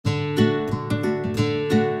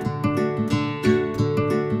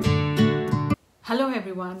Hello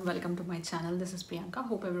everyone, welcome to my channel. This is Priyanka.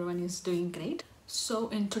 Hope everyone is doing great. So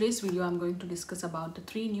in today's video, I'm going to discuss about the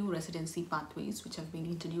 3 new residency pathways which have been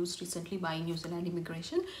introduced recently by New Zealand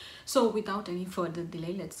Immigration. So without any further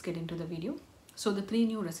delay, let's get into the video. So the 3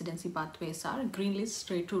 new residency pathways are green list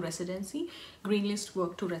straight to residency, green list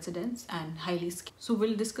work to residence, and highly skilled. So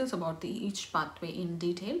we'll discuss about each pathway in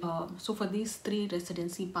detail. So for these 3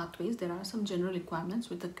 residency pathways, there are some general requirements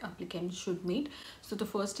which the applicant should meet. So the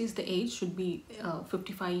first is the age should be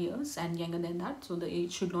 55 years and younger than that. So the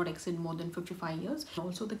age should not exceed more than 55 years.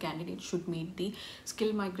 Also, the candidate should meet the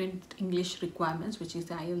skilled migrant English requirements, which is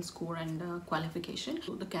the IELTS score and qualification.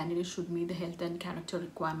 So the candidate should meet the health and character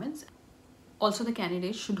requirements. Also, the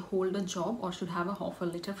candidate should hold a job or should have an offer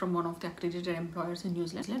letter from one of the accredited employers in New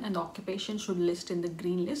Zealand, and the occupation should list in the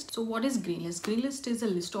green list. So what is green list? Green list is a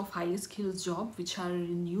list of highly skilled jobs which are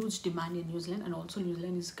in huge demand in New Zealand, and also New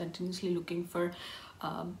Zealand is continuously looking for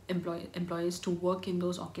employees to work in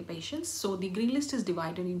those occupations. So the green list is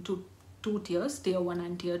divided into 2 tiers, tier 1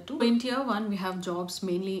 and tier 2. So in tier 1, we have jobs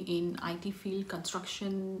mainly in IT field,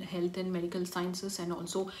 construction, health and medical sciences, and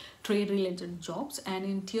also trade related jobs. And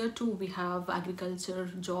in tier 2, we have agriculture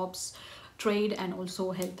jobs, trade, and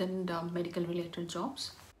also health and medical related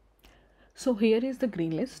jobs. So here is the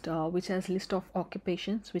green list which has list of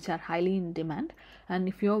occupations which are highly in demand, and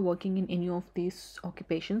if you are working in any of these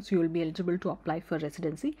occupations, you will be eligible to apply for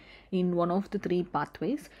residency in one of the 3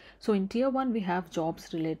 pathways. So in tier 1, we have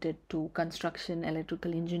jobs related to construction,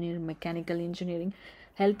 electrical engineering, mechanical engineering,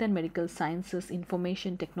 health and medical sciences,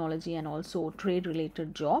 information technology, and also trade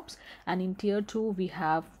related jobs. And in tier 2, we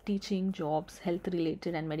have teaching jobs, health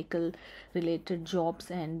related and medical related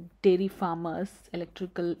jobs, and dairy farmers,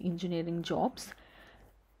 electrical engineering jobs.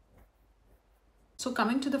 So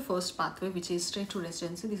coming to the first pathway, which is straight to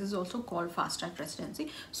residency, this is also called fast track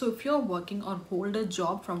residency. So if you're working or hold a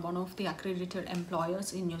job from one of the accredited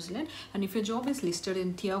employers in New Zealand, and if your job is listed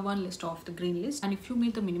in tier 1 list of the green list, and if you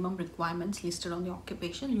meet the minimum requirements listed on the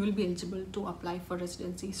occupation, you will be eligible to apply for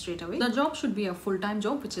residency straight away. The job should be a full-time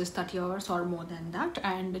job, which is 30 hours or more than that,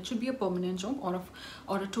 and it should be a permanent job or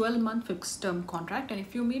a 12-month fixed term contract. And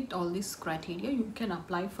if you meet all these criteria, you can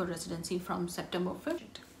apply for residency from September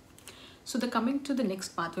 5th. So coming to the next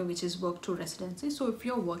pathway, which is work to residency. So if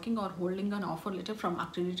you're working or holding an offer letter from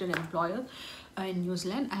accredited employer in New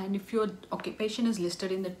Zealand, and if your occupation is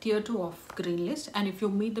listed in the tier 2 of green list, and if you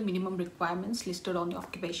meet the minimum requirements listed on the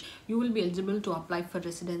occupation, you will be eligible to apply for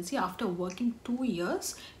residency after working 2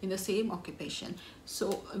 years in the same occupation,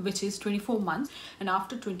 so which is 24 months, and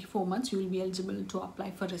after 24 months you will be eligible to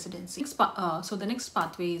apply for residency. So the next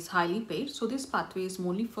pathway is highly paid. So this pathway is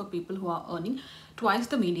only for people who are earning twice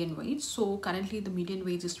the median wage. So currently the median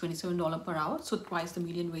wage is $27 per hour, so twice the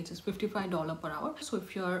median wage is $55 per hour. So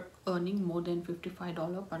if you're earning more than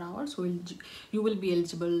 $55 per hour, so you will be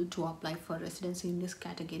eligible to apply for residency in this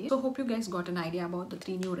category. So hope you guys got an idea about the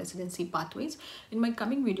 3 new residency pathways. In my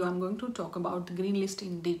coming video, I'm going to talk about the green list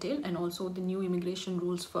in detail and also the new immigration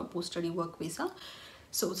rules for post-study work visa.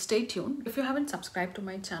 So stay tuned. If you haven't subscribed to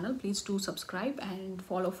my channel, please do subscribe and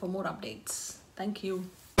follow for more updates. Thank you.